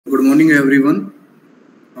Good morning, everyone.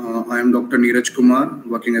 I am Dr. Neeraj Kumar,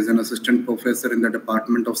 working as an assistant professor in the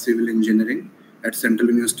Department of Civil Engineering at Central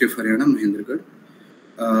University of Haryana, Mahendragarh.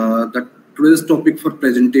 Today's topic for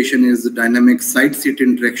presentation is the dynamic site-city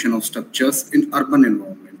interaction of structures in urban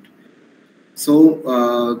environment.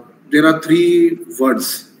 So there are three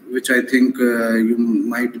words which I think you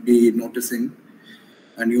might be noticing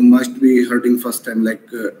and you must be hearing first time, like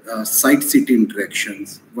site-city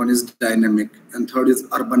interactions. One is dynamic and third is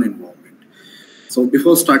urban environment. So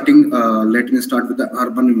before starting, let me start with the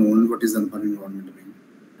urban environment. What is urban environment mean?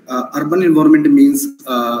 Urban environment means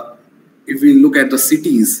if we look at the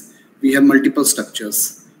cities, we have multiple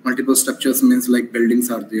structures. Multiple structures means like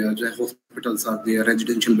buildings are there, hospitals are there,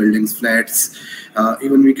 residential buildings, flats.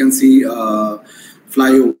 Even we can see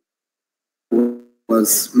flyovers,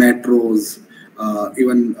 metros,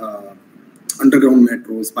 even underground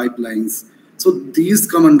metros, pipelines. So these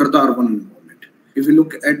come under the urban environment. If we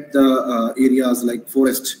look at the areas like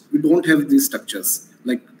forest, we don't have these structures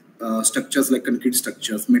like concrete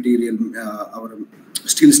structures, material, our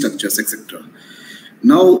steel structures, etc.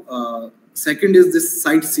 Now, second is this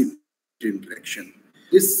site-city interaction.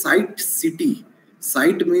 This site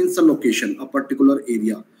means a location, a particular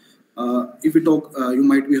area. If we talk, you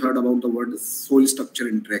might be heard about the word soil structure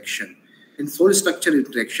interaction. In soil structure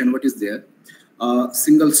interaction, what is there?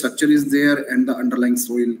 Single structure is there and the underlying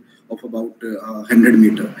soil of about 100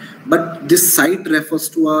 meters. But this site refers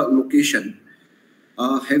to a location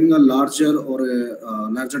having a larger or a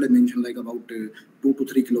larger dimension, like about 2 to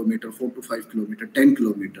 3 kilometers, 4 to 5 kilometers, 10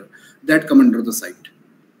 kilometers, that come under the site.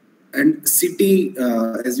 And city,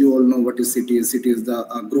 as you all know, what is city? City is the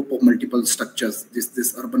group of multiple structures,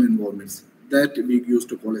 this urban environments that we used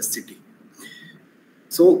to call as city.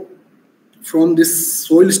 So from this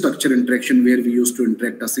soil structure interaction, where we used to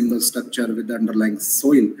interact a single structure with the underlying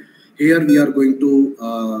soil, here we are going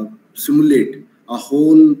to simulate a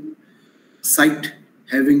whole site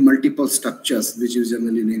having multiple structures, which is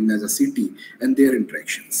generally named as a city, and their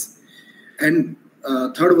interactions. And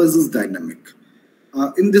third was is dynamic.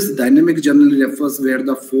 In this, dynamic generally refers where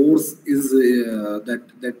the force is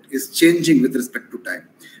that is changing with respect to time.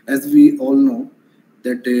 As we all know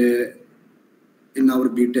that in our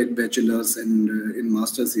BTech bachelors and in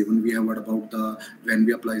masters even, we have heard about when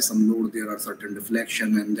we apply some load, there are certain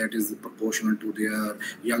deflection, and that is proportional to their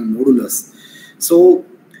Young modulus. So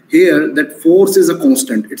here that force is a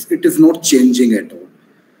constant. It is not changing at all.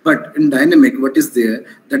 But in dynamic, what is there?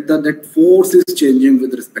 That force is changing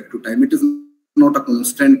with respect to time. It is not a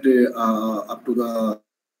constant up to the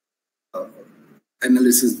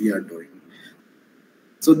analysis we are doing.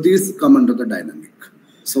 So these come under the dynamic.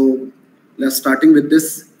 So starting with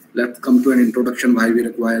this, let's come to an introduction why we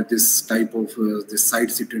require this type of this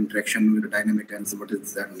site-city interaction with the dynamic and what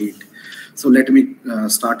is that need. So let me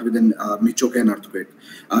start with an Michoacán earthquake.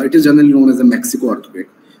 It is generally known as a Mexico earthquake,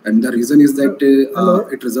 and the reason is that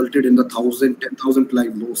it resulted in the 10,000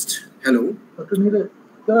 lives lost. Hello. Dr. Neeraj,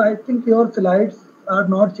 sir, I think your slides are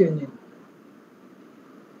not changing.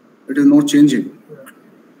 It is not changing. Yeah.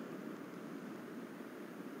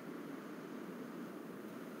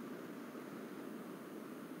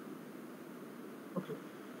 Okay.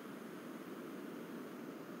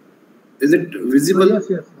 Is it visible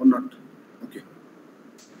yes. or not? Okay.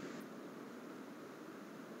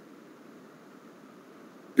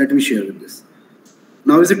 Let me share with this.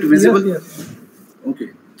 Now is it visible? Yes.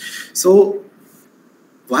 Okay. So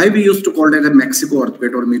why we used to call it a Mexico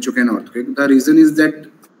earthquake or Michoacán earthquake? The reason is that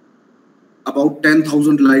about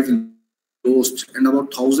 10,000 lives lost and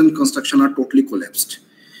about 1,000 construction are totally collapsed.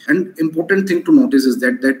 And important thing to notice is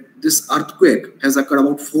that this earthquake has occurred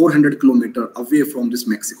about 400 kilometers away from this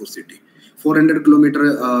Mexico City. 400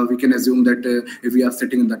 kilometers, we can assume that if we are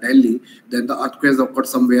sitting in the Delhi, then the earthquake has occurred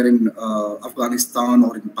somewhere in Afghanistan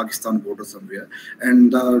or in Pakistan border somewhere.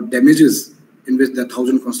 And the damages in which the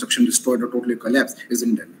 1,000 construction destroyed or totally collapsed is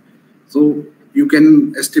in Delhi. So you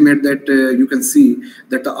can estimate that you can see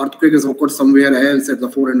that the earthquake has occurred somewhere else at the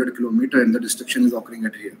 400 kilometers and the destruction is occurring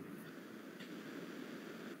at here.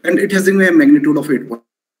 And it has a magnitude of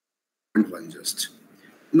 8.1 just.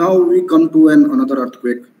 Now we come to another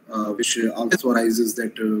earthquake which also arises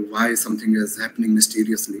that why something is happening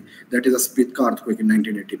mysteriously. That is a Spitka earthquake in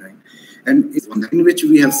 1989. And in which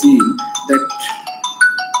we have seen that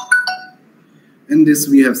in this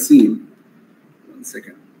we have seen, one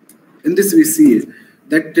second. In this we see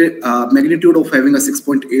that magnitude of having a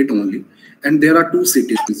 6.8 only. And there are two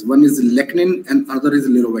cities. One is Leknin and other is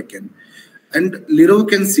Lirovakan. And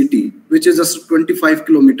Lirovakan city, which is just 25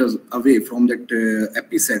 kilometers away from that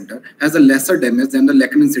epicenter, has a lesser damage than the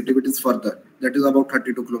Leknin city, which is further. That is about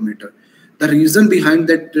 32 kilometers. The reason behind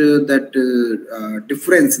that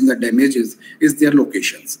difference in the damages is their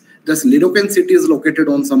locations. This Lidocaine city is located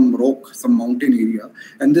on some rock, some mountain area,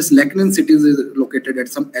 and this Lachlan city is located at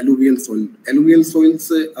some alluvial soil. Alluvial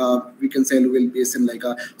soils, we can say alluvial basin, like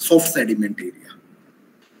a soft sediment area.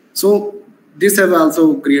 So this have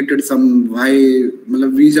also created some why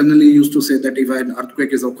we generally used to say that if an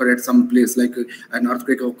earthquake is occurred at some place, like an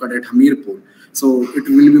earthquake occurred at Hamirpur, so it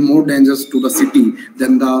will be more dangerous to the city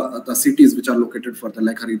than the cities which are located further,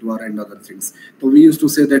 like Haridwar and other things. So we used to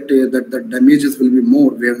say that that the damages will be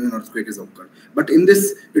more where an earthquake is occurred. But in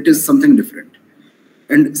this, it is something different.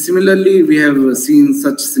 And similarly, we have seen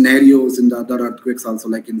such scenarios in the other earthquakes also,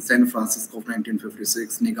 like in San Francisco of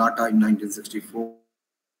 1956, Niigata in 1964.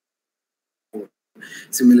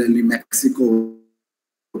 Similarly, Mexico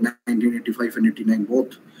 1985 and 89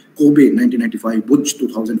 both, Kobe 1995, Bhuj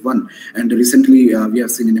 2001, and recently we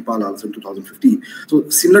have seen in Nepal also in 2015. So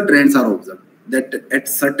similar trends are observed that at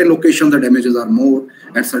certain locations the damages are more,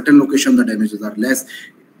 at certain locations the damages are less.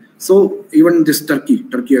 So even this Turkey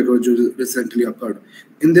recently occurred.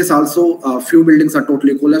 In this also, few buildings are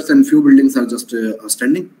totally collapsed and few buildings are just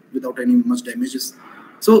standing without any much damages.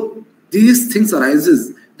 So these things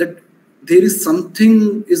arises that there is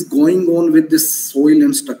something is going on with this soil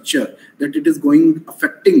and structure, that it is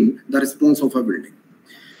affecting the response of a building.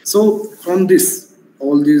 So from this,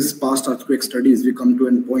 all these past earthquake studies, we come to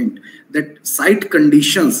a point that site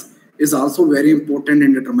conditions is also very important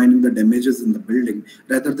in determining the damages in the building,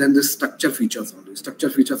 rather than the structure features only.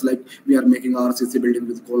 Structure features like we are making RCC building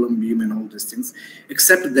with column beam and all these things,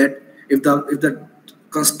 except that if the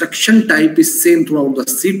construction type is same throughout the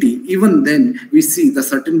city, even then we see the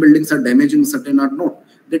certain buildings are damaging, certain are not.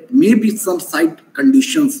 That may be some site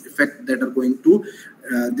conditions effect that are going to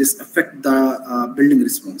affect the building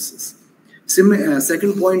responses.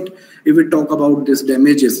 Second point, if we talk about this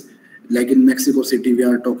damages, like in Mexico City, we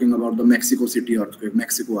are talking about the Mexico City earthquake,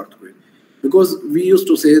 Mexico earthquake. Because we used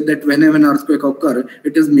to say that whenever an earthquake occurs,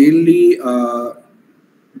 it is mainly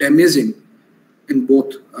damaging in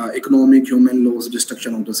both economic, human loss,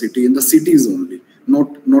 destruction of the city, in the cities only,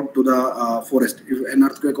 not to the forest. If an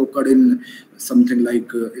earthquake occurred in something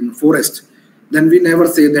like in forest, then we never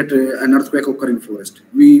say that an earthquake occurred in forest.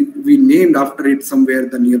 We named after it somewhere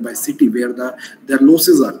the nearby city where their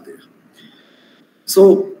losses are there.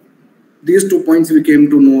 So these 2 points we came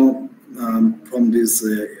to know from these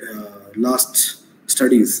last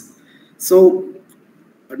studies. So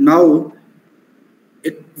now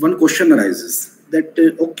one question arises that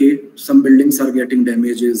okay, some buildings are getting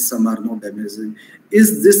damages, some are not damaging.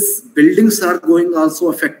 Is this buildings are going also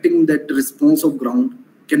affecting that response of ground?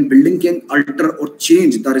 Building can alter or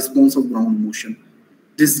change the response of ground motion?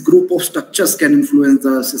 This group of structures can influence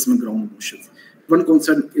the seismic ground motions. One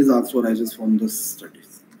concern is also arises from the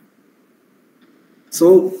studies.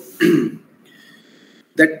 So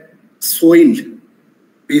that soil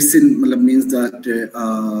basin means that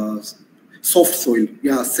soft soil,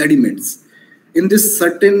 sediments. In this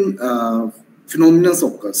certain phenomena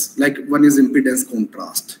occurs, like one is impedance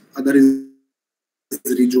contrast, other is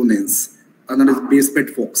resonance, another is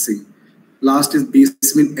basement foxing, last is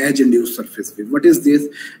basement edge induced surface wave. What is this?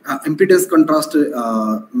 Impedance contrast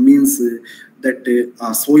means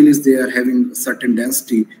that soil is there having certain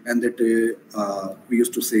density, and that we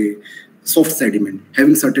used to say soft sediment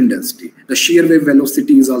having certain density. The shear wave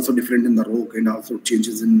velocity is also different in the rock and also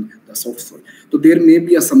changes in the soft soil. So there may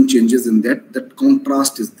be some changes in that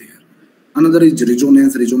contrast is there. Another is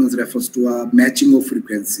resonance. Resonance refers to a matching of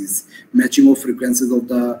frequencies of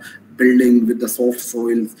the building with the soft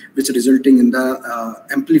soils, which resulting in the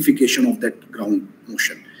amplification of that ground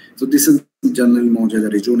motion. So this is generally known as the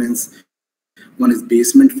resonance. One is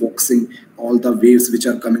basement foxing. All the waves which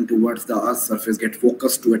are coming towards the earth's surface get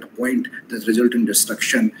focused to at a point that result in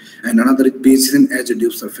destruction. And another is basin edge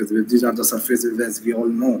induced surface waves. These are the surface waves, as we all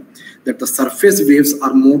know, that the surface waves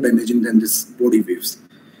are more damaging than these body waves.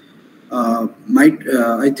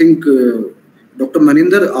 I think Dr.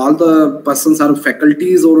 Maninder, all the persons are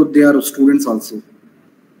faculties or they are students also?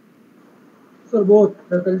 So both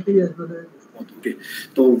faculty as well as. Okay,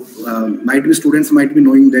 so might be students might be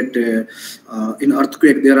knowing that in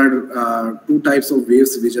earthquake there are 2 types of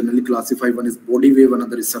waves we generally classify. One is body wave,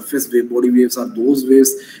 another is surface wave. Body waves are those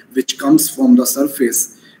waves which comes from the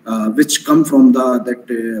surface, which come from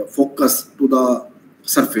that focus to the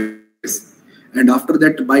surface, and after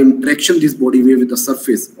that by interaction this body wave with the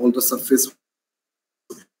surface, all the surface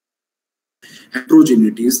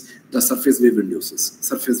heterogeneities, the surface wave induces,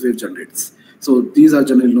 surface wave generates. So these are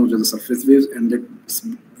generally known as the surface waves, and the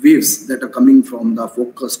waves that are coming from the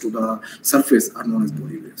focus to the surface are known as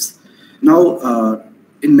body waves. Now,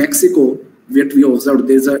 in Mexico, what we observed,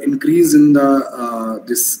 there's an increase in the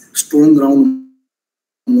this stone ground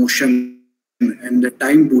motion, and the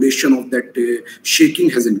time duration of that shaking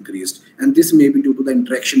has increased, and this may be due to the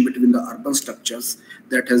interaction between the urban structures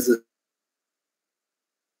that has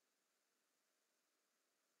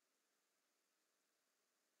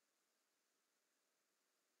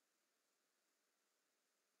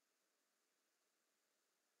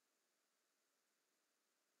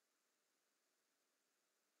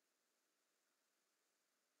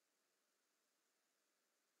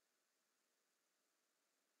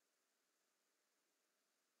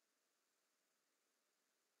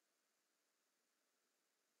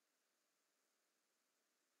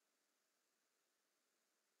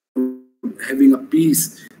having a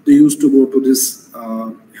peace. They used to go to this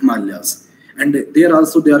Himalayas, and there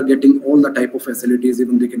also they are getting all the type of facilities.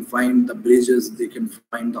 Even they can find the bridges, they can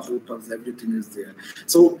find the hotels, everything is there.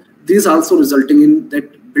 So this also resulting in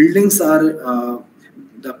that buildings are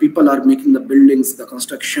the people are making the buildings, the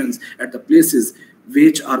constructions at the places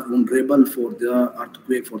which are vulnerable for the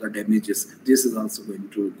earthquake, for the damages. This is also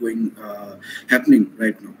going happening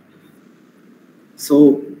right now.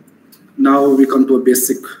 So now we come to a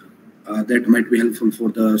basic that might be helpful for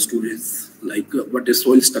the students, like what is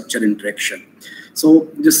soil structure interaction. So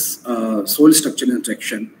this soil structure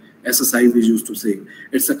interaction, SSI we used to say,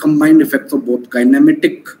 it's a combined effect of both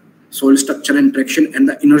kinematic soil structure interaction and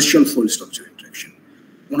the inertial soil structure interaction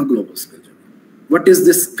on a global scale. What is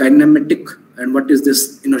this kinematic and what is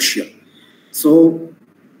this inertial? So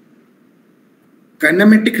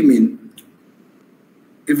kinematic mean,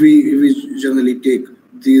 if we generally take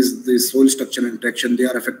these soil structure interaction, they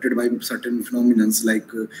are affected by certain phenomena like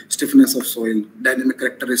stiffness of soil, dynamic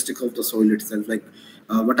characteristic of the soil itself, like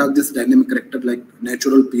what are this dynamic character, like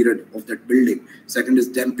natural period of that building. Second is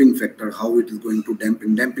damping factor, how it is going to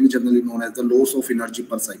damping. Damping generally known as the loss of energy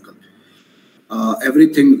per cycle.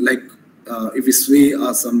 Everything like if we sway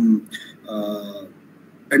some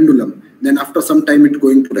pendulum, then after some time it's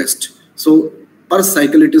going to rest. So per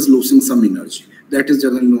cycle it is losing some energy. That is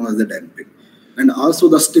generally known as the damping. And also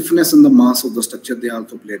the stiffness and the mass of the structure, they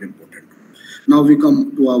also play an important role. Now we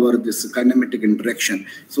come to our this kinematic interaction.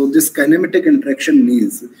 So this kinematic interaction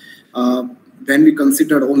means when we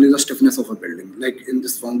consider only the stiffness of a building, like in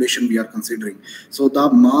this foundation we are considering. So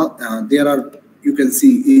the there are, you can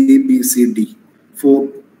see A, B, C, D, 4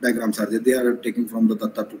 diagrams are there. They are taken from the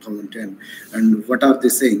Datta 2010. And what are they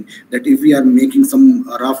saying? That if we are making some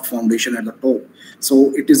raft foundation at the top,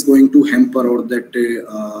 so it is going to hamper or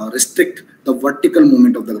that restrict the vertical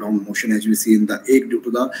movement of the ground motion, as we see in the egg, due to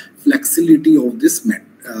the flexibility of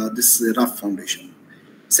this raft foundation.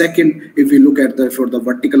 Second, if we look at for the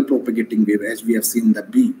vertical propagating wave, as we have seen in the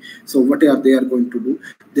B, so what are they are going to do?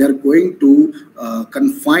 They are going to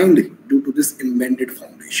confined due to this embedded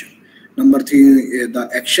foundation. Number 3, the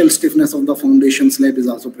axial stiffness of the foundation slab is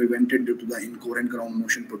also prevented due to the incoherent ground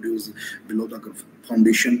motion produced below the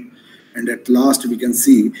foundation. And at last, we can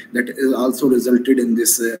see that it also resulted in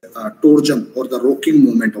this torsion or the rocking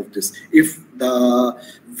movement of this. If the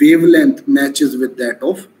wavelength matches with that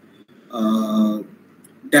of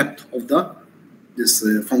depth of this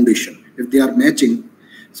foundation, if they are matching,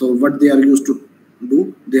 so what they are used to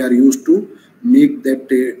do, they are used to make that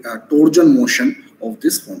torsion motion of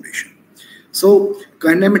this foundation. So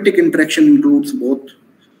kinematic interaction includes both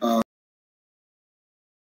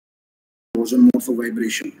torsion modes of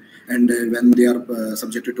vibration, and when they are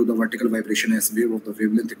subjected to the vertical vibration as wave of the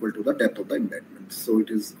wavelength equal to the depth of the embedment. So it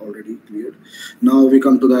is already cleared. Now we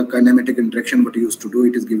come to the kinematic interaction. What we used to do,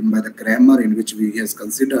 it is given by the Kramer, in which we has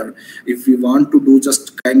considered if we want to do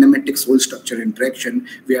just kinematic soil structure interaction,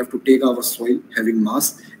 we have to take our soil having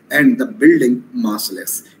mass and the building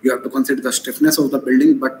massless. You have to consider the stiffness of the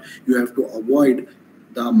building, but you have to avoid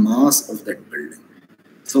the mass of that building.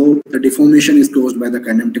 So the deformation is caused by the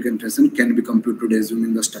kinematic interaction, can be computed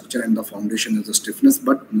assuming the structure and the foundation as a stiffness,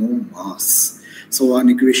 but no mass. So an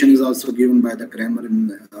equation is also given by the Kramer in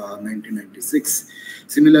 1996.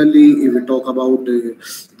 Similarly, if we talk about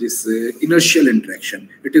this inertial interaction,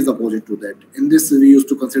 it is opposite to that. In this, we used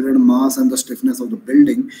to consider mass and the stiffness of the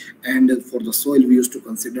building, and for the soil, we used to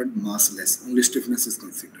consider massless. Only stiffness is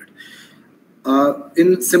considered.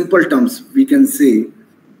 In simple terms, we can say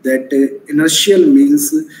that inertial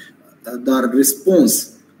means the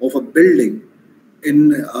response of a building in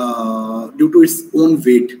due to its own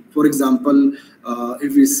weight. For example,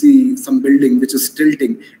 if we see some building which is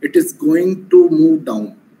tilting, it is going to move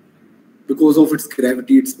down because of its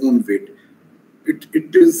gravity, its own weight.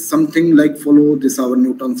 It is something like follow this our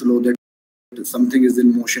Newton's law, that something is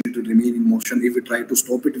in motion, it will remain in motion. If we try to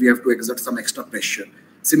stop it, we have to exert some extra pressure.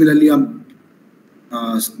 Similarly,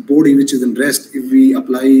 body which is in rest, if we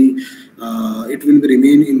apply, it will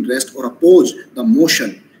remain in rest or oppose the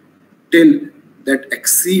motion till that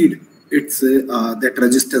exceed its that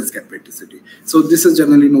resistance capacity. So this is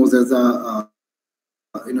generally known as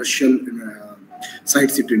inertial side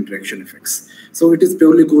seat interaction effects. So it is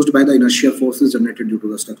purely caused by the inertial forces generated due to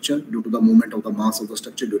the structure, due to the movement of the mass of the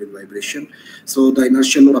structure during vibration. So the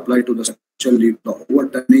inertial load applied to the structure lead to the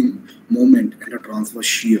overturning moment and a transverse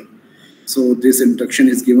shear. So this interaction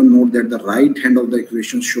is given. Note that the right hand of the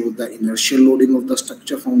equation shows the inertial loading of the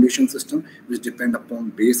structure foundation system, which depend upon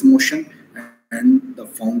base motion, and the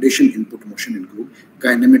foundation input motion include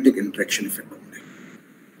kinematic interaction effect only.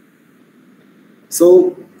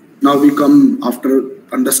 So now we come, after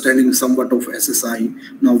understanding somewhat of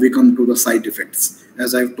SSI, now we come to the side effects.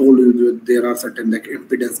 As I've told you, there are certain like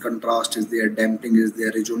impedance contrast is there, damping is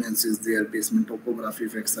there, resonance is there, basement topography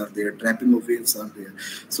effects are there, trapping of waves are there.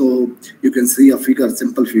 So you can see a figure,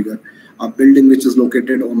 simple figure, a building which is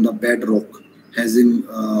located on the bedrock having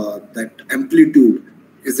that amplitude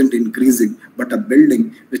isn't increasing, but a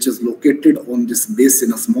building which is located on this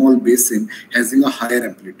basin, a small basin, having a higher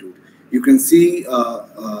amplitude. You can see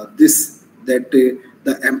this, that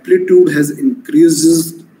the amplitude has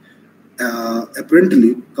increases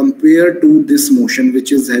apparently compared to this motion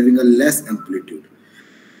which is having a less amplitude.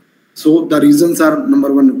 So the reasons are,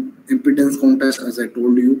 number one, impedance contrast, as I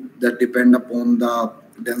told you, that depend upon the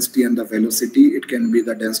density and the velocity. It can be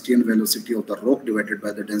the density and velocity of the rock divided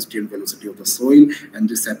by the density and velocity of the soil, and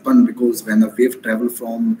this happen because when a wave travel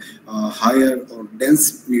from higher or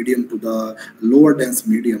dense medium to the lower dense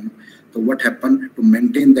medium, so what happened to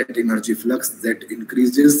maintain that energy flux, that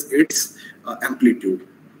increases its amplitude.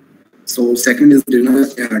 So second is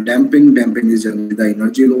damping. Damping is generally the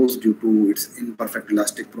energy loss due to its imperfect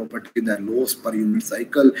elastic property. The loss per unit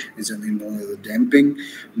cycle is generally known as damping.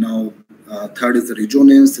 Now third is the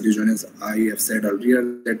resonance. Resonance, I have said earlier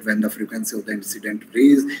that when the frequency of the incident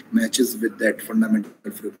rays matches with that fundamental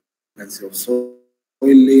frequency of soil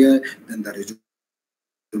layer, then the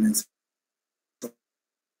resonance.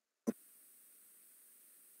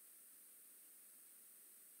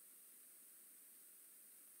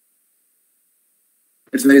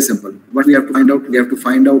 It's very simple. What we have to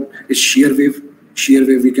find out, is shear wave. Shear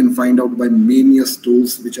wave we can find out by various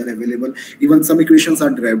tools which are available. Even some equations are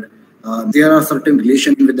derived. There are certain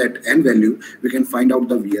relation with that n value. We can find out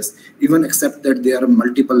the Vs. Even except that there are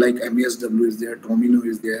multiple, like MESW is there, Tomino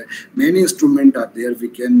is there. Many instruments are there. We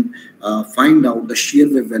can find out the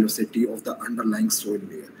shear wave velocity of the underlying soil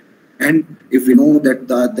layer. And if we know that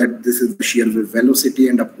that this is the shear wave velocity,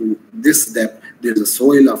 and up to this depth there is a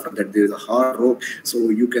soil, after that there is a hard rock, so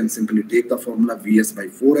you can simply take the formula Vs by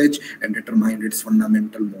 4H and determine its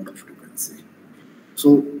fundamental mode of frequency.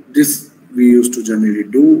 So this we used to generally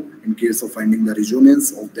do in case of finding the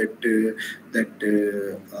resonance of that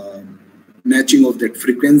matching of that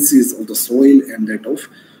frequencies of the soil and that of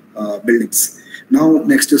buildings. Now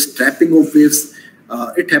next is trapping of waves.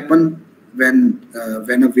 It happened when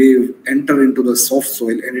a wave enter into the soft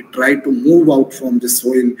soil and it try to move out from the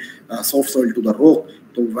soil, soft soil to the rock.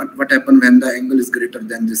 So what happens when the angle is greater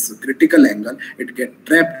than this critical angle? It get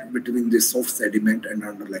trapped between this soft sediment and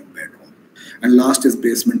underlying bedrock. And last is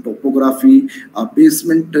basement topography.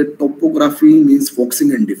 Basement topography means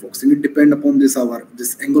foxing and defoxing. It depends upon this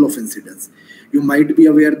angle of incidence. You might be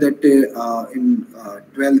aware that in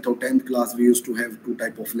 12th or 10th class we used to have two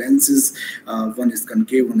type of lenses. One is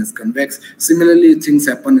concave, one is convex. Similarly, things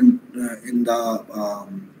happen in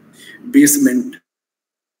the basement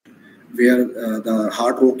where the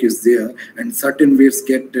hard rock is there, and certain waves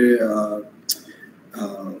get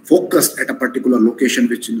focused at a particular location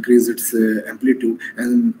which increases its amplitude,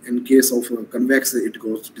 and in case of convex it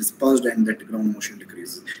goes dispersed and that ground motion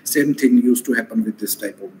decreases. Same thing used to happen with this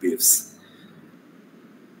type of waves.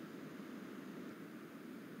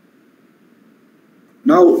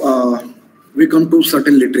 Now we come to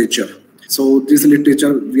certain literature. So this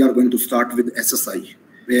literature we are going to start with SSI,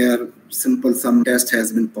 where simple sum test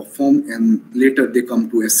has been performed and later they come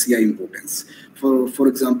to SCI importance. For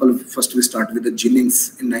example, first we start with the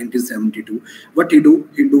Jennings in 1972. What he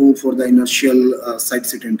do for the inertial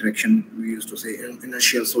side-seat interaction, we used to say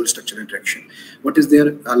inertial soil structure interaction. What is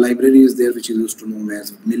there? A library is there which is used to known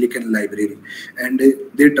as Millikan library, and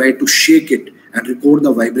they try to shake it and record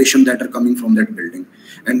the vibration that are coming from that building,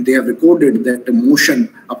 and they have recorded that the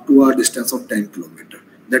motion up to a distance of 10 kilometers.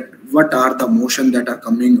 That what are the motion that are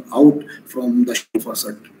coming out from the of a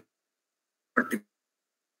certain particular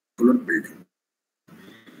building.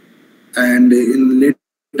 And in later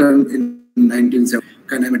in 1970,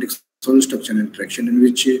 kinematic soil structure interaction, in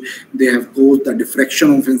which they have caused the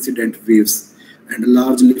diffraction of incident waves and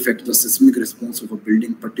largely affect the seismic response of a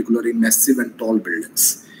building, particularly massive and tall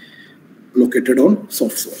buildings located on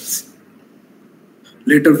soft soils.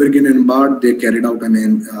 Later, Virgin and Bard, they carried out an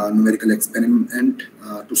numerical experiment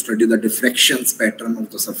to study the diffractions pattern of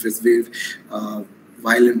the surface wave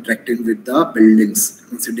while interacting with the buildings,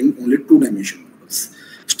 considering only two-dimensional models.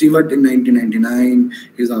 Stewart in 1999,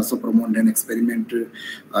 he's also promoted an experiment,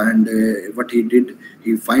 and what he did,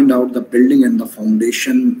 he find out the building and the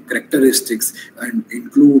foundation characteristics and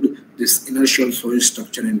include this inertial soil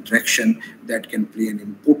structure interaction that can play an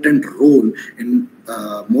important role in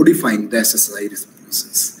modifying the SSI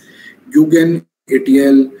responses. Guggen et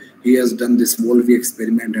al., he has done this Volvi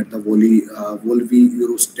experiment at the Volvi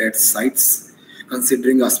Eurostat sites,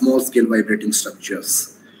 considering a small-scale vibrating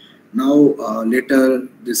structures. Now, later,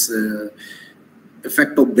 this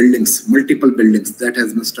effect of buildings, multiple buildings, that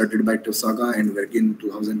has been studied by Tosaga and Virgin in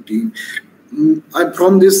 2010.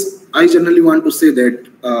 From this, I generally want to say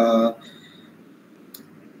that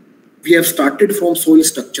we have started from soil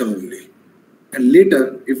structure only. And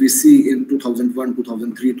later, if we see in 2001,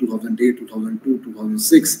 2003, 2008, 2002,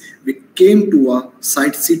 2006, we came to a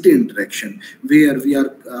site-city interaction where we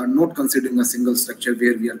are not considering a single structure,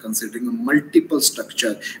 where we are considering a multiple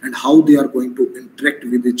structure and how they are going to interact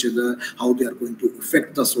with each other, how they are going to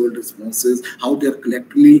affect the soil responses, how they are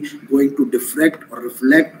collectively going to diffract or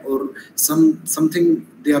reflect or something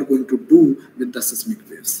they are going to do with the seismic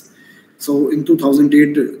waves. So in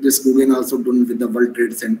 2008, this Guggen also done with the World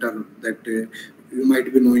Trade Center that you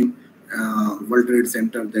might be knowing, World Trade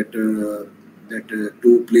Center that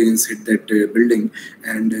two planes hit that building,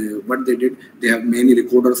 and what they did, they have many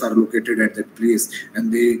recorders are located at that place,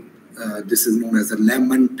 and they this is known as a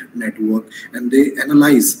lament network, and they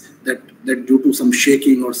analyze that due to some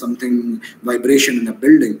shaking or something vibration in a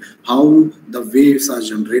building, how the waves are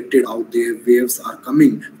generated, how the waves are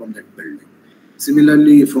coming from that building.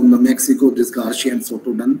 Similarly, from the Mexico, this Garcia and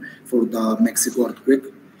Soto done for the Mexico earthquake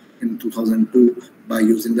in 2002 by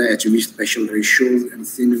using the HV special ratios, and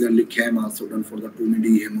similarly CAM also done for the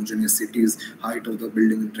 2D homogeneous cities, height of the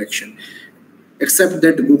building interaction. Except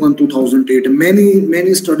that Guggen 2008,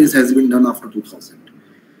 many studies has been done after 2000.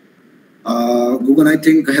 Guggen, I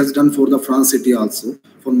think, has done for the France city also,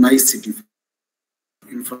 for Nice city.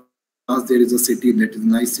 In France, there is a city that is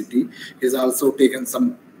Nice city. He has also taken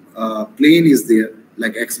some plane is there,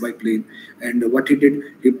 like XY plane, and what he did,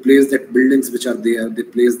 he placed that buildings which are there, they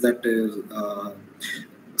placed that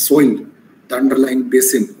soil, the underlying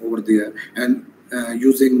basin over there, and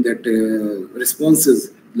using that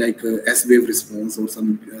responses like S-wave response or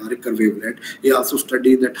some Richter wavelet, he also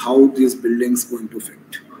studied that how these buildings going to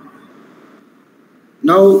affect.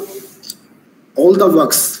 Now, all the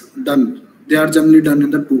works done, they are generally done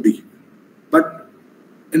in the 2D, but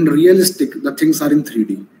in realistic, the things are in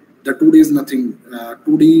 3D. The 2D is nothing.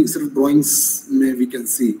 2D sort of drawings we can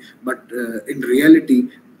see, but in reality,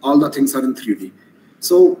 all the things are in 3D.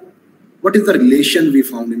 So, what is the relation we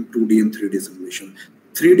found in 2D and 3D simulation?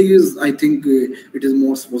 3D is, I think, it is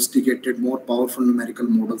more sophisticated, more powerful numerical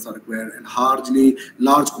models are required, and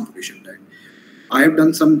large computation time. I have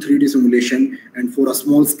done some 3D simulation, and for a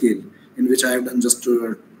small scale, in which I have done just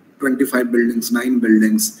 25 buildings, 9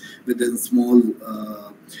 buildings within small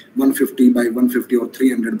 150 by 150 or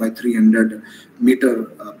 300 by 300 meter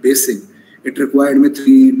basing. It required me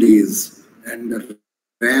 3 days, and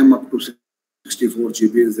RAM up to 64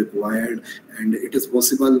 GB is required, and it is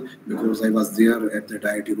possible because I was there at the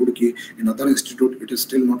IIT Roorkee. In other institute, it is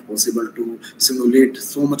still not possible to simulate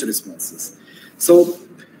so much responses. So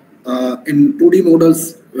in 2D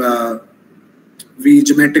models,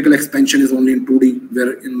 geometrical expansion is only in 2D,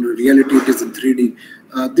 where in reality it is in 3D.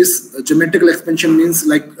 This geometrical expansion means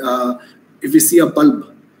like if we see a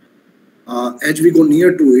bulb, as we go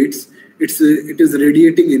near to it, it is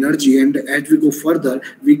radiating energy, and as we go further,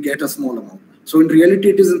 we get a small amount. So in reality,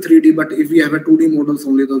 it is in 3D, but if we have a 2D models,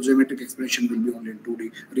 only the geometric expansion will be only in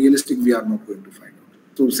 2D. Realistic, we are not going to find out.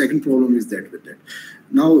 So second problem is that with that.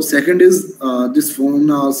 Now, second is this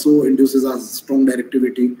phenomena also induces a strong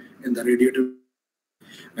directivity in the radiator,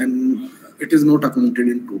 and it is not accounted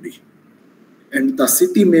in 2D. And the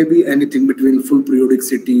city may be anything between full periodic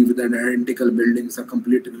city with an identical buildings, a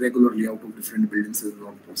complete irregular layout of different buildings is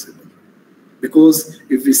not possible. Because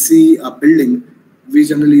if we see a building, we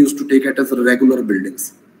generally used to take it as regular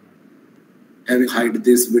buildings, having height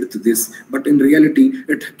this, width this, but in reality,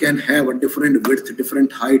 it can have a different width, different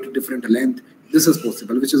height, different length. This is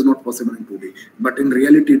possible, which is not possible in 2D. But in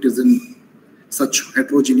reality, it is in such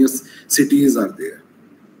heterogeneous cities are there.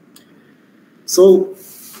 So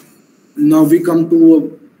now we come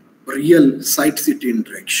to a real site-city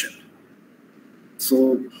interaction.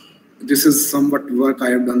 So this is somewhat work I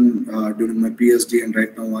have done during my PhD, and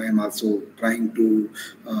right now I am also trying to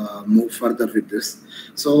move further with this.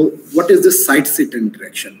 So what is this site-sitter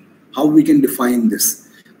interaction? How we can define this?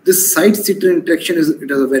 This site-sitter interaction is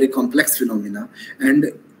a very complex phenomena,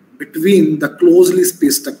 and between the closely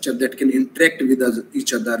spaced structure that can interact with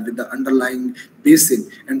each other with the underlying basin,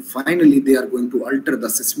 and finally they are going to alter the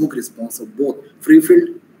seismic response of both free field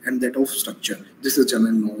and that of structure. This is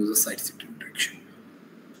generally known as a site-sitter interaction.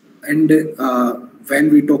 And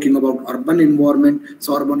when we're talking about urban environment,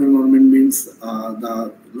 so urban environment means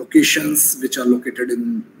the locations which are located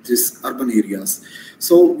in these urban areas.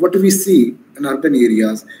 So what we see in urban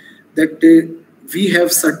areas, that we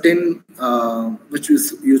have certain which we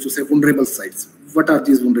used to say vulnerable sites. What are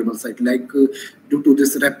these vulnerable sites? Like due to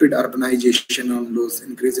this rapid urbanization and those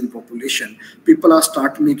increase in population, people are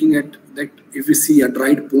start making it that if we see a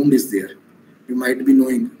dried pond is there, you might be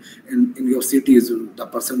knowing in your cities, the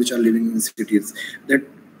person which are living in cities, that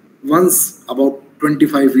once about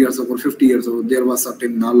 25 years ago, 50 years ago, there was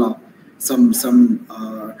certain nala, some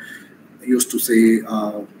used to say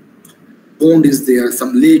pond is there,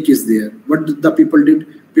 some lake is there. What the people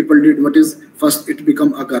did? People did what is, first it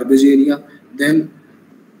become a garbage area, then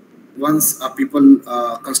once a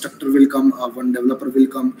constructor will come, one developer will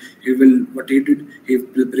come, he will, what he did, he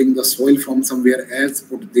will bring the soil from somewhere else,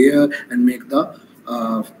 put there, and make the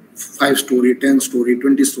 5-story, 10-story,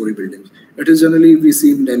 20-story buildings. It is generally we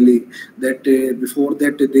see in Delhi that before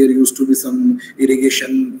that there used to be some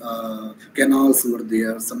irrigation canals were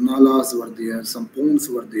there, some nalas were there, some ponds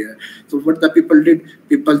were there. So what the people did,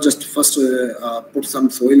 people just first put some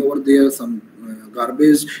soil over there, some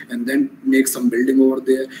garbage, and then make some building over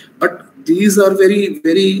there. But these are very,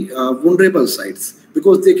 very vulnerable sites,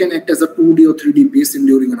 because they can act as a 2D or 3D basin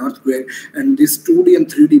during an earthquake, and these 2D and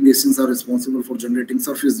 3D basins are responsible for generating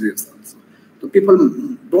surface waves also. So people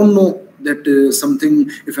don't know that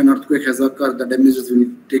something, if an earthquake has occurred, the damages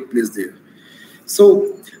will take place there.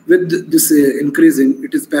 So with this increasing,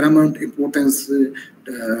 it is paramount importance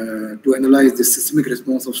to analyze the seismic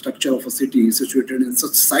response of structure of a city situated in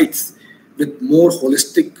such sites, with more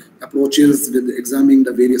holistic approaches, with examining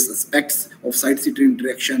the various aspects of site-sitter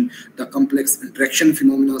interaction, the complex interaction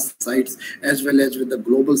phenomena of sites, as well as with the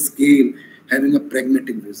global scale, having a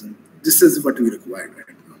pragmatic vision. This is what we require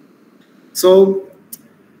right now. So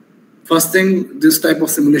first thing, this type of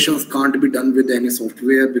simulations can't be done with any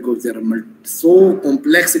software, because there are so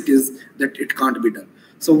complex it is that it can't be done.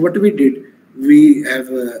 So what we did, we have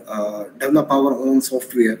developed our own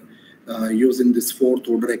software using this 4th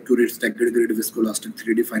order accurate staggered grid viscoelastic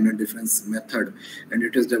 3D finite difference method, and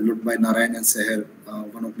it is developed by Narayan and Seher,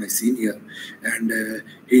 one of my senior. And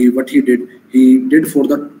what he did for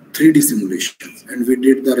the 3D simulations, and we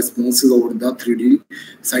did the responses over the 3D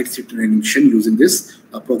site-sitter interaction using this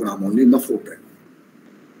program only in the 4th.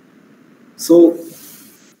 So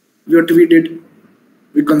what we did,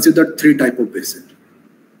 we considered 3 types of basin.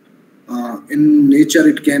 In nature,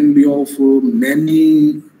 it can be of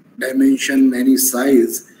many dimension, many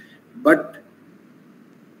size, but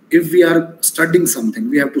if we are studying something,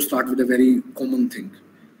 we have to start with a very common thing,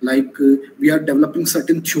 like we are developing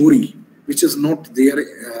certain theory which is not there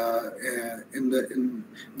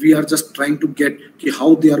we are just trying to get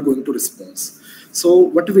how they are going to respond. So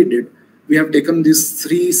what we did, we have taken these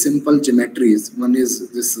 3 simple geometries. One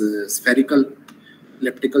is this spherical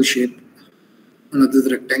elliptical shape, another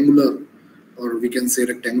is rectangular, or we can say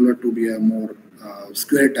rectangular to be a more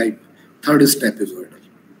square type, third is trapezoidal.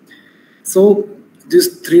 So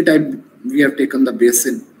these 3 types, we have taken the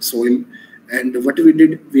basin soil, and what we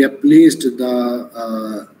did, we have placed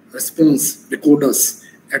the response recorders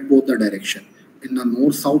at both the direction, in the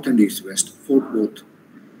north, south, and east, west, for both.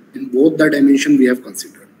 In both the dimension we have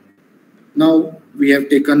considered. Now we have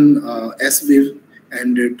taken S-wave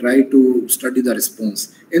and try to study the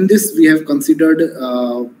response. In this, we have considered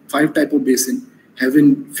 5 types of basin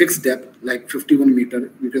having fixed depth, like 51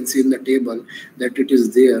 meter. You can see in the table that it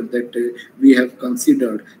is there that we have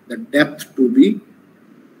considered the depth to be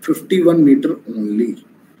 51 meter only,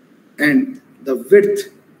 and the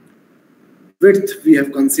width we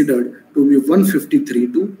have considered to be 153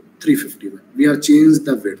 to 351. We have changed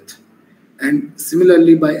the width, and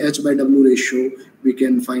similarly by H by W ratio we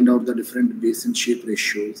can find out the different basin shape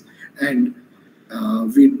ratios. And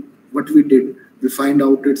what we did, we find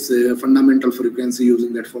out its fundamental frequency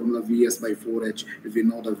using that formula Vs by 4H, if we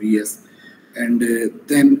know the Vs, and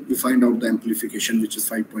then we find out the amplification, which is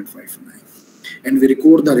 5.59, and we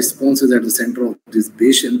record the responses at the center of this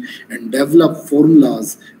basin and develop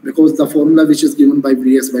formulas, because the formula which is given by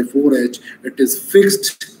Vs by 4H, it is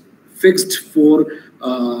fixed for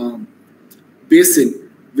basin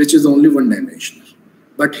which is only one dimensional.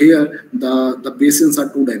 But here the basins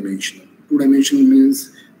are two dimensional. Two dimensional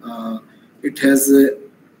means it has a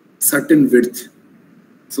certain width.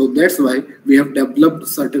 So that's why we have developed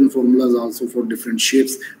certain formulas also for different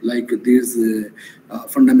shapes, like these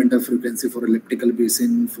fundamental frequency for elliptical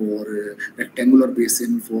basin, for rectangular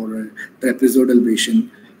basin, for trapezoidal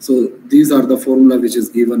basin. So these are the formula which is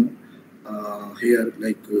given here,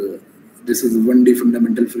 like this is 1D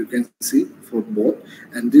fundamental frequency for both,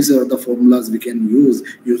 and these are the formulas we can use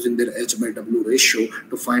using their H/W ratio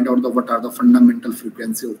to find out what are the fundamental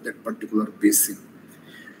frequency of that particular basin.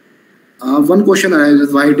 One question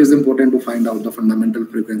arises, why it is important to find out the fundamental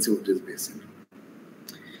frequency of this basin.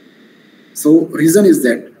 So reason is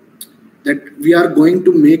that we are going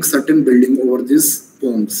to make certain building over these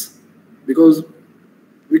ponds, because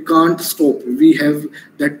we can't stop. We have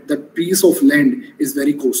that piece of land is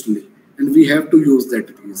very costly, and we have to use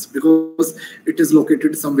that piece because it is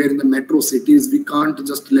located somewhere in the metro cities. We can't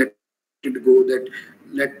just let it go that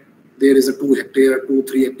there is a 2 hectare,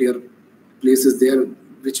 3 hectare places there,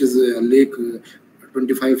 which is a lake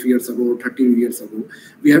 25 years ago, 30 years ago.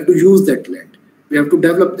 We have to use that land. We have to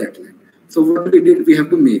develop that land. So what we did, we have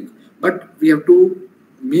to make. But we have to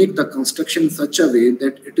make the construction in such a way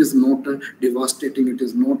that it is not devastating, it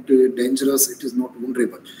is not dangerous, it is not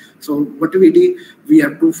vulnerable. So what we did, we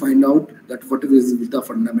have to find out that what is the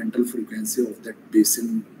fundamental frequency of that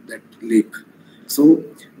basin, that lake. So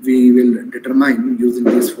we will determine using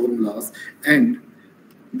these formulas, and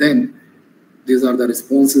then these are the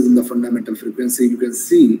responses in the fundamental frequency. You can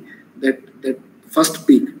see that first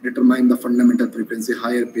peak determine the fundamental frequency,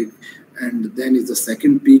 higher peak, and then is the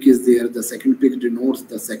second peak is there. The second peak denotes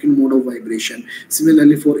the second mode of vibration.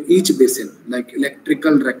 Similarly, for each basin, like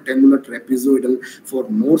electrical, rectangular, trapezoidal, for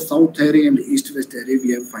north-south array and east-west array,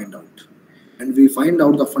 we have find out. And we find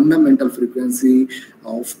out the fundamental frequency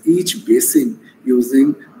of each basin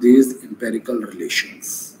using these empirical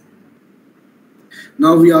relations.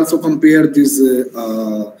 Now we also compare this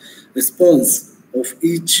response of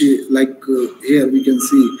each, like here we can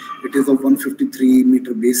see it is a 153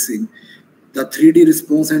 meter basin, the 3D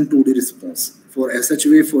response and 2D response for SH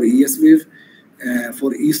wave, for ES wave,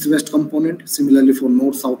 for east-west component. Similarly, for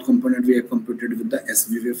north-south component, we have computed with the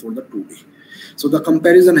SV wave for the 2D. So the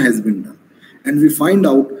comparison has been done, and we find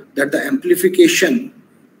out that the amplification,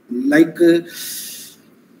 like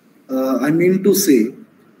I mean to say,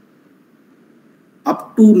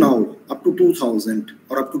 up to now, up to 2000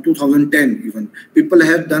 or up to 2010 even, people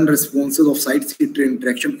have done responses of side-seat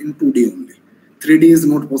interaction in 2D only. 3D is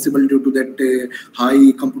not possible due to that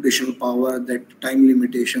high computational power, that time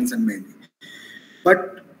limitations and many.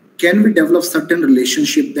 But can we develop certain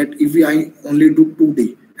relationship that if I only do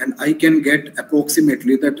 2D and I can get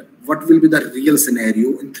approximately that what will be the real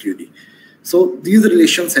scenario in 3D? So these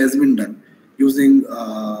relations has been done using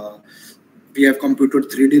we have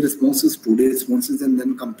computed 3D responses, 2D responses, and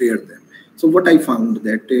then compared them. So what I found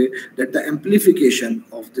that the amplification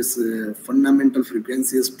of this fundamental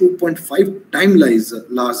frequency is 2.5 times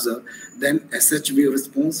larger than SH wave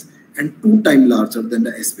response and 2 times larger than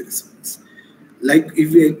the SV response. Like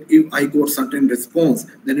if I got certain response,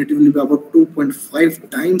 then it will be about 2.5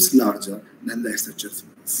 times larger than the SH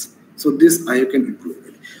response. So this I can include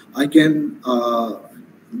it. I can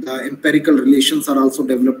the empirical relations are also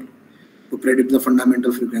developed to predict the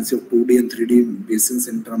fundamental frequency of 2D and 3D basins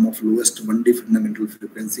in terms of lowest 1D fundamental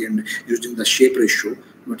frequency, and using the shape ratio,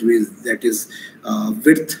 that is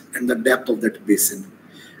width and the depth of that basin.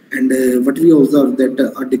 And what we observe that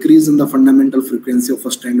a decrease in the fundamental frequency of a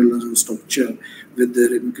standalone structure with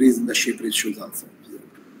the increase in the shape ratios also observed.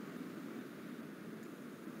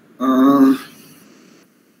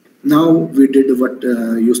 Now we did what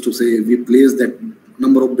used to say, we placed that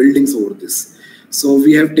number of buildings over this. So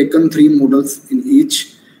we have taken 3 models in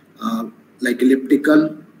each, like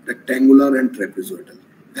elliptical, rectangular, and trapezoidal.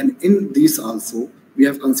 And in these also, we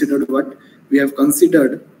have considered what? We have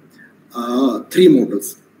considered 3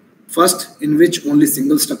 models. First, in which only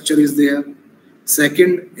single structure is there.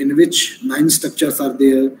 Second, in which 9 structures are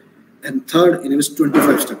there. And third, in which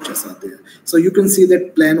 25 structures are there. So you can see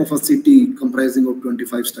that plan of a city comprising of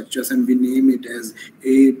 25 structures, and we name it as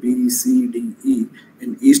A, B, C, D, E.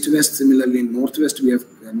 In east-west, similarly in northwest, we have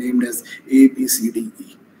named as A, B, C, D,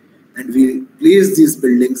 E. And we place these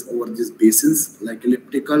buildings over these basins like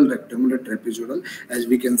elliptical, rectangular, trapezoidal, as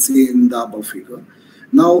we can see in the above figure.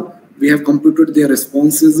 Now we have computed their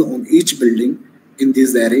responses on each building in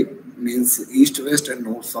this array, means east, west, and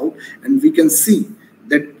north, south, and we can see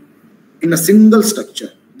that in a single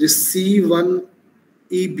structure, this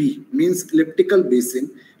C1EB means elliptical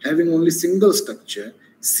basin having only single structure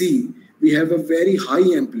C, we have a very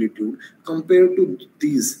high amplitude compared to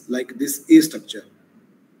these, like this A structure.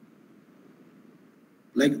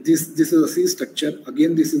 Like this is a C structure,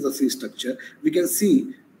 again this is a C structure. We can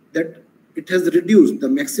see that it has reduced. The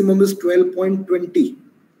maximum is 12.20,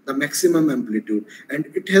 the maximum amplitude, and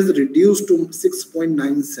it has reduced to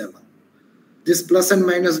 6.97. This plus and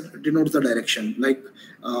minus denotes the direction. Like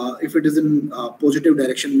if it is in positive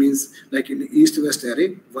direction, means like in east-west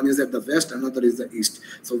array, one is at the west, another is the east.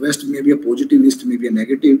 So west may be a positive, east may be a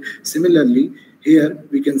negative. Similarly, here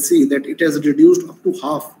we can see that it has reduced up to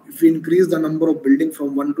half if we increase the number of buildings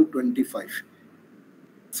from 1 to 25.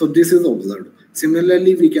 So this is observed.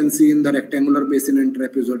 Similarly, we can see in the rectangular basin and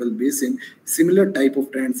trapezoidal basin, similar type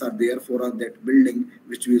of trends are there for that building,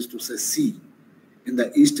 which we used to say C in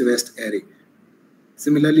the east-west array.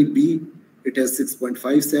 Similarly, B, it has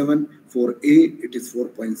 6.57. For A, it is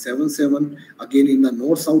 4.77. Again, in the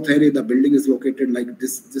north-south area, the building is located like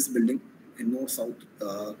this building in north-south,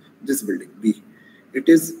 this building, B. It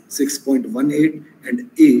is 6.18, and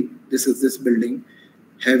A, this is this building,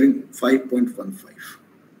 having 5.15.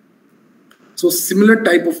 So similar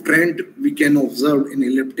type of trend we can observe in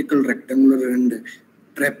elliptical, rectangular, and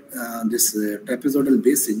trapezoidal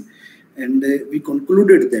basin. And we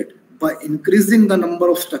concluded that by increasing the number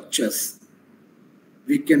of structures,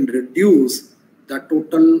 we can reduce the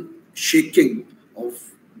total shaking of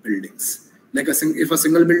buildings. Like if a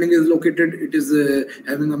single building is located, it is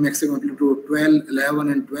having a maximum amplitude of 12,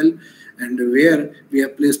 11, and 12. And where we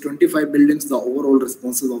have placed 25 buildings, the overall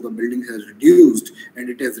responses of the building has reduced, and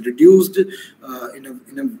it has reduced in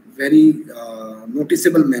a very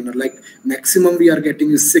noticeable manner. Like maximum we are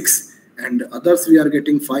getting is 6, and others we are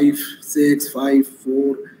getting 5, 6, 5,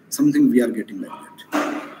 4. Something we are getting like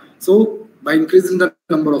that. So by increasing the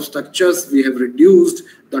number of structures, we have reduced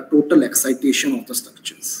the total excitation of the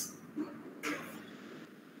structures.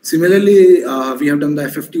 Similarly, we have done the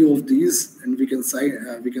FFT of these, and we can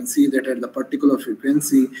see that at the particular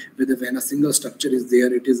frequency, when a single structure is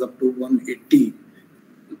there, it is up to 180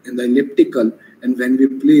 in the elliptical, and when we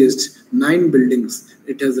placed 9 buildings,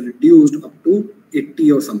 it has reduced up to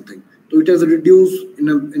 80 or something. So it has reduced in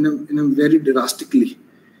a very drastically.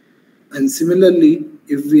 And similarly,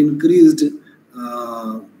 if we increased,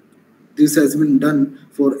 this has been done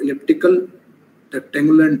for elliptical,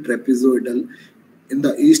 rectangular, and trapezoidal in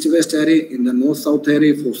the east-west array, in the north-south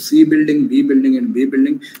array for C building, B building, and B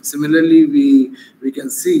building. Similarly, we can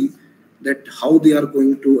see that how they are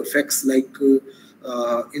going to affect, like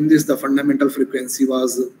in this, the fundamental frequency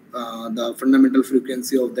was, the fundamental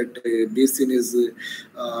frequency of that basin is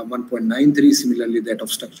 1.93. Similarly, that of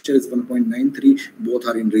structure is 1.93. Both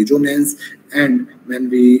are in resonance. And when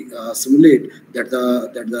we simulate that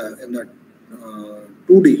in the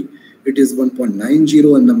 2D, it is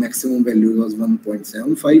 1.90, and the maximum value was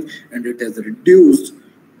 1.75, and it has reduced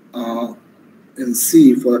in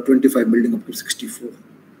C for a 25 building up to 64.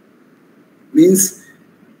 Means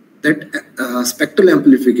that spectral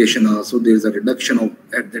amplification also, there is a reduction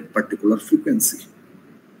at that particular frequency.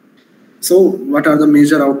 So what are the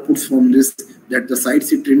major outputs from this? That the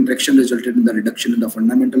side-seat interaction resulted in the reduction in the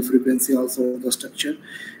fundamental frequency also of the structure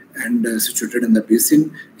and situated in the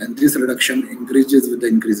basin, and this reduction increases with the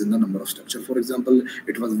increase in the number of structure. For example,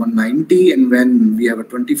 it was 190, and when we have a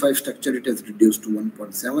 25 structure, it has reduced to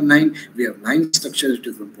 1.79. We have 9 structures, it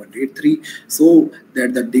is 1.83. So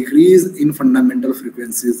that the decrease in fundamental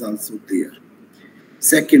frequency is also there.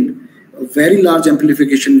 Second, a very large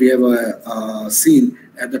amplification we have seen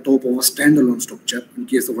at the top of a standalone structure in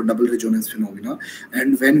case of a double resonance phenomena,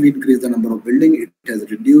 and when we increase the number of building, it has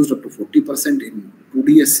reduced up to 40% in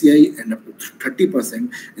 2D SCI and up to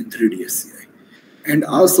 30% in 3D SCI. And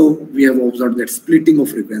also we have observed that splitting of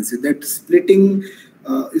frequency. That splitting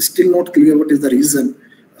is still not clear what is the reason.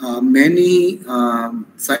 Many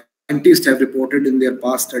scientists have reported in their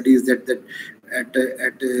past studies that at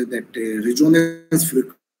that resonance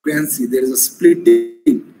frequency there is a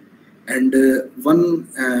splitting. And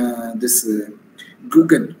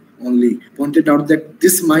Google only pointed out that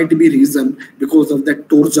this might be reason because of that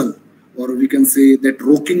torsion, or we can say that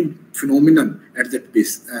rocking phenomenon at that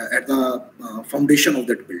base, at the foundation of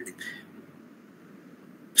that building.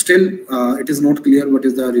 Still, it is not clear what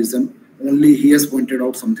is the reason. Only he has pointed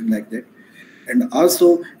out something like that. And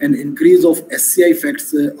also an increase of SCI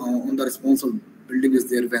effects on the response of building is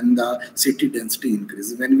there when the city density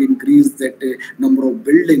increases. When we increase that number of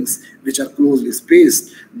buildings which are closely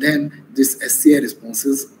spaced, then this SCI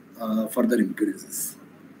responses further increases.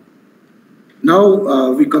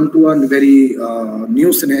 Now we come to a very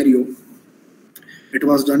new scenario. It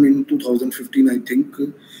was done in 2015, I think,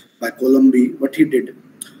 by Colombi. What he did,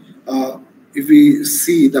 if we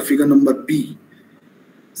see the figure number B,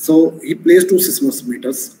 so he placed two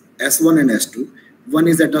seismometers, S1 and S2. One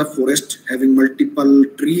is at a forest having multiple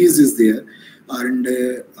trees is there, and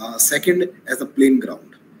second as a plain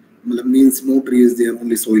ground. Means no tree is there,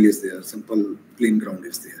 only soil is there, simple plain ground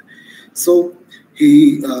is there. So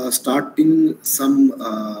he starting some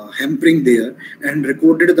hampering there and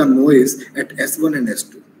recorded the noise at S1 and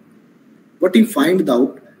S2. What he find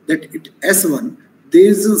out that at S1 there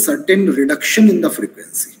is a certain reduction in the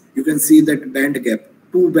frequency. You can see that band gap,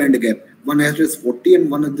 two band gap, one has 40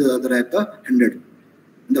 and one the other at the 100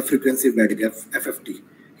 in the frequency band gap FFT.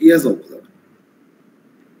 He has observed.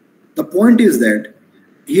 The point is that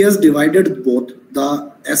he has divided both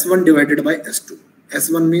the S1 divided by S2.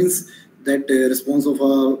 S1 means that response of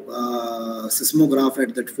a seismograph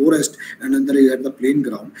at that forest, and another is at the plain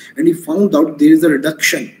ground, and he found out there is a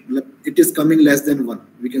reduction. It is coming less than 1.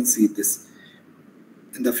 We can see this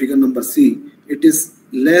in the figure number C. It is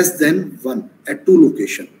less than 1 at two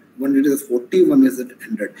locations. One it is 40, one is at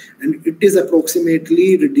 100, and it is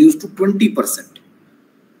approximately reduced to 20%.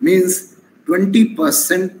 Means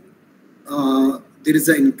 20%. There is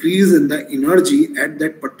an increase in the energy at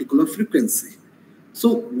that particular frequency.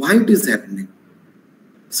 So why it is happening?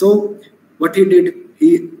 So what he did,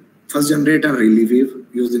 he first generated a Rayleigh wave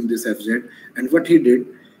using this FZ, and what he did,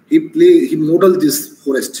 he modeled this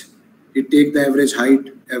forest. He take the average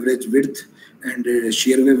height, average width, and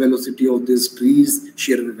shear wave velocity of these trees,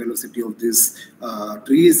 shear wave velocity of these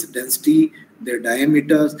trees, density, their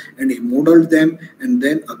diameters, and he modeled them, and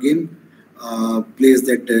then again plays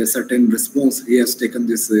that certain response. He has taken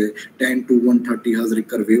this 10 to 130 Hz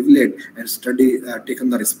Richter wavelet and taken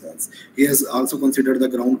the response. He has also considered the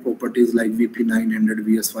ground properties like VP 900,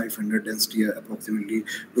 VS 500, density approximately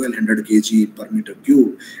 1200 kg per meter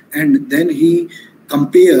cube, and then he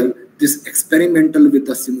compare this experimental with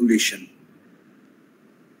the simulation.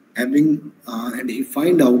 And he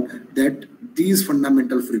find out that these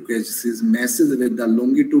fundamental frequencies matches with the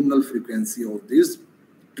longitudinal frequency of these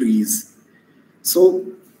trees. So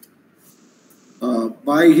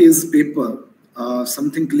by his paper,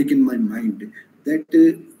 something click in my mind that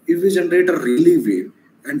if we generate a Rayleigh wave,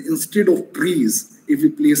 and instead of trees, if we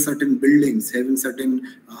place certain buildings having certain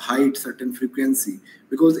height, certain frequency,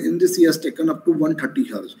 because in this he has taken up to 130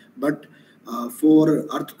 Hz, but for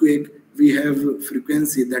earthquake we have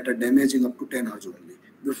frequency that are damaging up to 10 Hz only.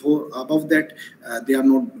 Before above that they are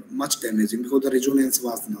not much damaging because the resonance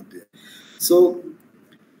was not there. So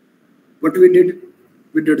what we did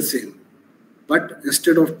the same, but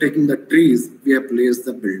instead of taking the trees, we have placed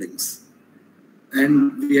the buildings,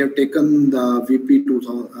 and we have taken the VP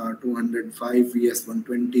 205, VS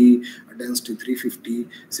 120, density 350.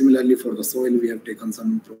 Similarly, for the soil, we have taken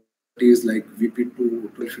some properties like VP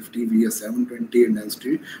 1250, VS 720, and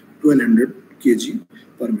density 1200 kg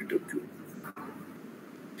per meter cube.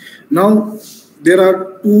 Now, there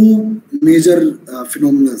are two major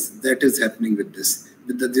phenomena that is happening with this.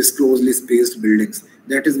 With these closely spaced buildings,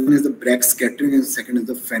 that is, one is the Bragg scattering and second is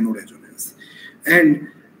the phonoresonance. And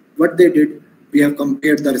what they did, we have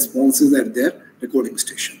compared the responses at their recording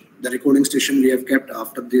station. The recording station we have kept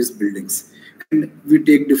after these buildings, and we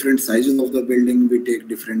take different sizes of the building, we take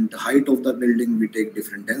different height of the building, we take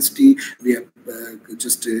different density, we have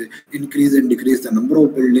just increase and decrease the number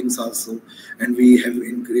of buildings also, and we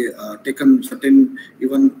have taken certain,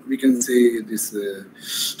 even we can say this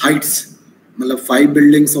heights. 5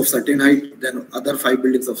 buildings of certain height, then other 5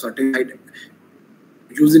 buildings of certain height.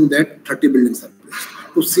 Using that, 30 buildings are placed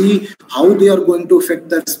to see how they are going to affect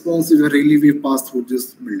the response if a Rayleigh wave pass through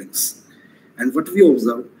these buildings. And what we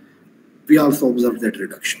observe, we also observe that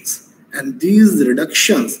reductions, and these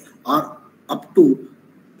reductions are up to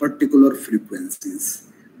particular frequencies.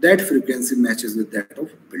 That frequency matches with that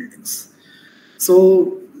of buildings.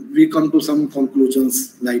 So we come to some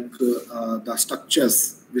conclusions like the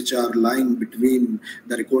structures which are lying between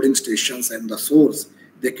the recording stations and the source,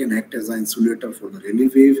 they can act as an insulator for the Rayleigh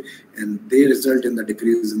wave, and they result in the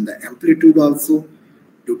decrease in the amplitude also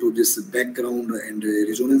due to this background and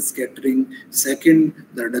resonance scattering. Second,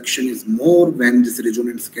 the reduction is more when this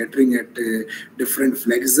resonance scattering at different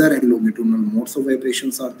flexor and longitudinal modes of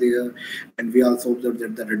vibrations are there. And we also observe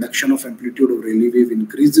that the reduction of amplitude of Rayleigh wave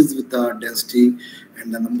increases with the density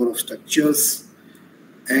and the number of structures.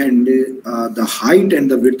 And the height and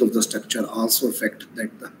the width of the structure also affect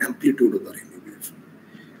that the amplitude of the Rayleigh wave.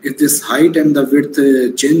 If this height and the width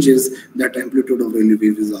changes, that amplitude of Rayleigh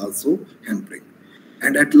wave is also hampering.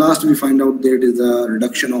 And at last we find out there is a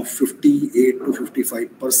reduction of 58 to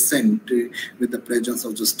 55% with the presence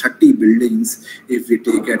of just 30 buildings if we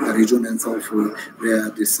take at the resonance of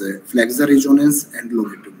this flexor resonance and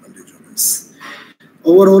longitudinal resonance. performance.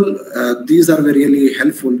 Overall, these are really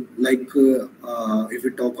helpful. Like if we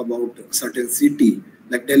talk about certain city,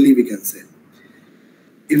 like Delhi, we can say.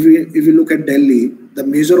 If we look at Delhi, the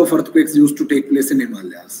major of earthquakes used to take place in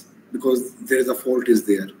Himalayas because there is a fault is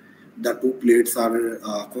there. The two plates are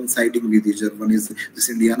coinciding with each other. One is this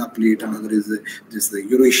Indiana plate, another is this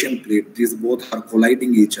Eurasian plate. These both are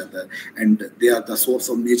colliding each other, and they are the source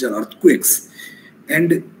of major earthquakes.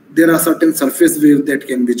 And there are certain surface waves that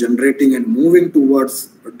can be generating and moving towards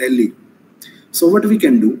Delhi. So what we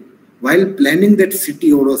can do while planning that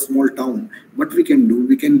city or a small town, what we can do,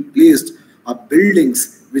 we can place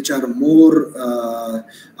buildings which are more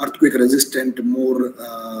earthquake resistant, more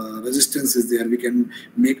resistance is there. We can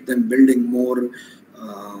make them building more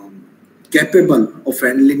capable of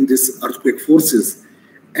handling this earthquake forces.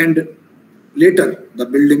 And later, the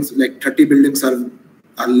buildings, like 30 buildings are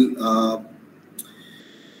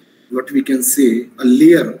what we can say, a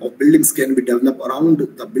layer of buildings can be developed around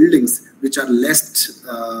the buildings which are less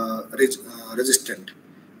resistant.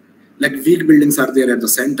 Like weak buildings are there at the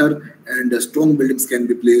center, and strong buildings can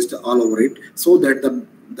be placed all over it, so that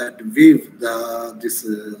that wave, this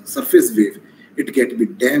surface wave, it can be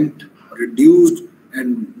damped, reduced,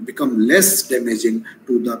 and become less damaging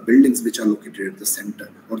to the buildings which are located at the center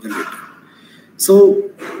or the later. So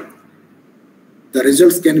the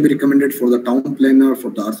results can be recommended for the town planner, for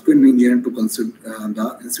the earthquake engineer to consider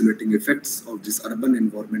the insulating effects of this urban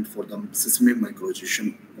environment for the seismic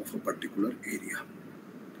microaggression of a particular area.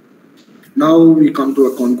 Now we come to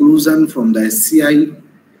a conclusion from the SCI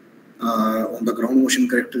on the ground motion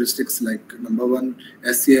characteristics. Like number one,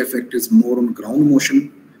 SCI effect is more on ground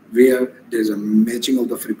motion, where there is a matching of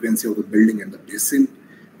the frequency of the building and the basin.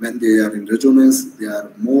 When they are in resonance, they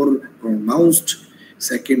are more pronounced.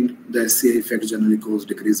 Second, the SCI effect generally causes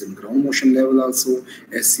decrease in ground motion level also.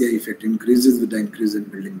 SCI effect increases with the increase in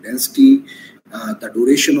building density. The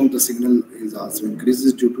duration of the signal is also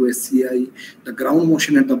increases due to SCI. The ground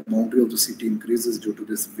motion at the boundary of the city increases due to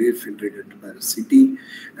this wave filtrated by the city.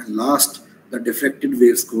 And last, the diffracted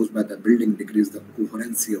waves caused by the building decrease the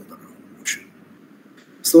coherency of the ground motion.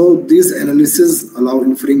 So these analyses allow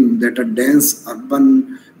inferring that a dense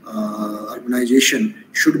urbanization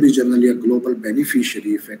should be generally a global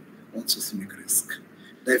beneficiary effect on seismic risk.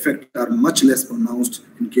 The effects are much less pronounced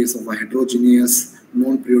in case of a heterogeneous,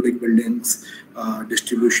 non-periodic buildings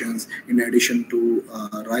distributions, in addition to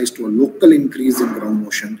rise to a local increase in ground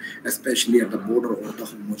motion, especially at the border or the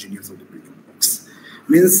homogeneous of the building blocks.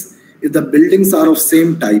 Means if the buildings are of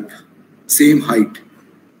same type, same height,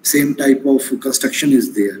 same type of construction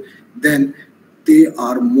is there, then they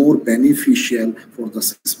are more beneficial for the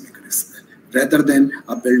seismic risk, rather than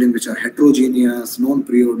a building which are heterogeneous,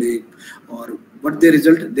 non-periodic, or what they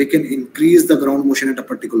result, they can increase the ground motion at a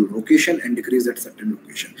particular location and decrease at certain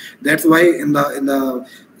location. That's why in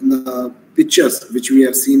the pictures which we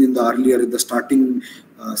have seen in the earlier, in the starting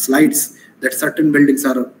slides, that certain buildings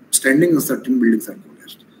are standing and certain buildings are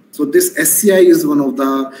collapsed. So this SCI is one of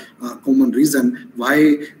the common reason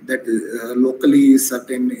why that locally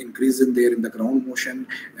certain increase in there in the ground motion,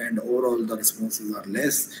 and overall the responses are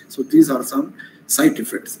less. So these are some side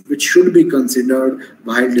effects which should be considered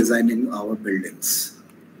while designing our buildings.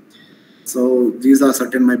 So these are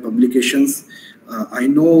certain my publications. I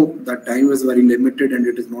know that time is very limited and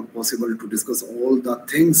it is not possible to discuss all the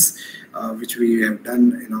things which we have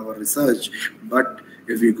done in our research, but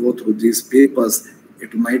if we go through these papers,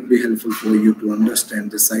 it might be helpful for you to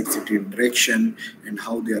understand the site-city interaction and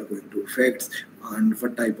how they are going to affect, and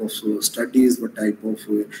what type of studies, what type of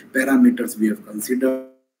parameters we have considered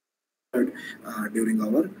during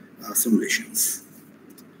our simulations.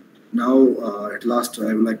 Now, at last,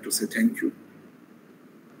 I would like to say thank you.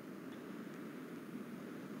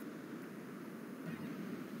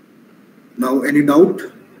 Now, any doubt?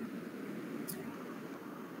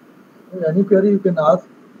 Any query you can ask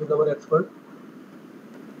with our expert.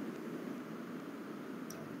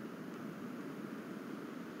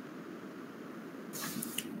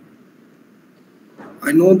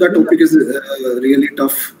 I know that topic is really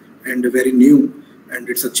tough and very new, and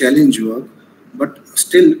it's a challenge work, but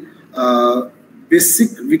still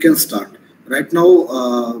basic we can start. Right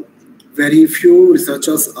now, very few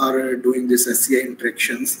researchers are doing this SCI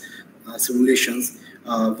interactions simulations.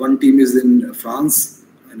 One team is in France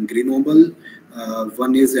and Grenoble,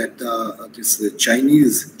 one is at this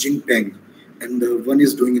Chinese Jinpeng, and one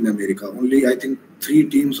is doing in America. Only I think 3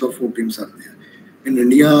 teams or 4 teams are there. In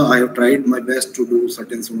India, I have tried my best to do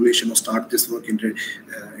certain simulation or start this work in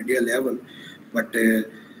India level, but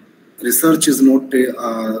research is not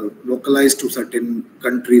localized to certain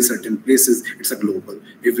countries, certain places. It's a global.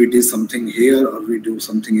 If we do something here or we do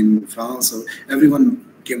something in France, or everyone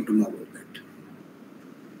came to know about that.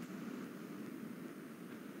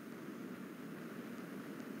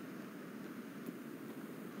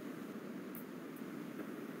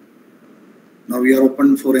 Now we are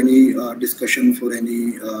open for any discussion, for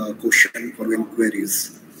any question, for any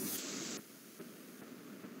queries.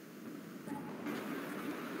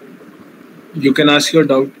 You can ask your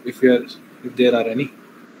doubt if there are any,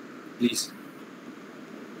 please.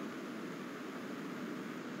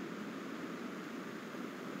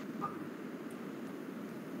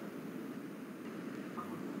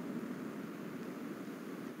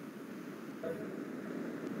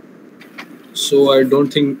 So I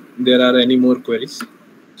don't think there are any more queries.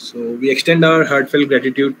 So we extend our heartfelt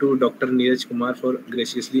gratitude to Dr. Neeraj Kumar for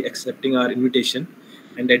graciously accepting our invitation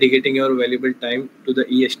and dedicating your valuable time to the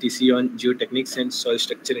ESTC on geotechnics and soil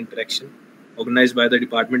structure interaction, organized by the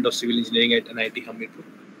Department of Civil Engineering at NIT Hamirpur.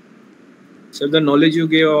 So the knowledge you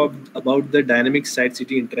gave about the dynamic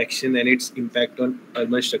site-city interaction and its impact on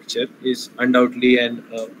urban structure is undoubtedly an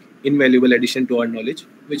invaluable addition to our knowledge,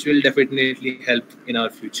 which will definitely help in our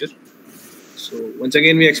future. So once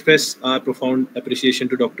again, we express our profound appreciation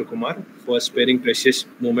to Dr. Kumar for sparing precious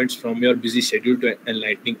moments from your busy schedule to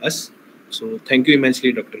enlightening us. So thank you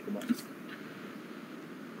immensely, Dr. Kumar.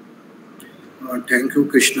 Thank you,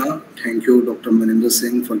 Krishna. Thank you, Dr. Maninder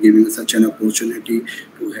Singh, for giving such an opportunity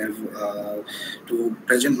to have to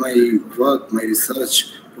present my work, my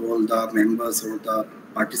research to all the members or the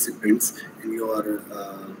participants in your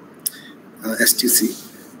STC.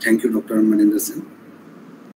 Thank you, Dr. Maninder Singh.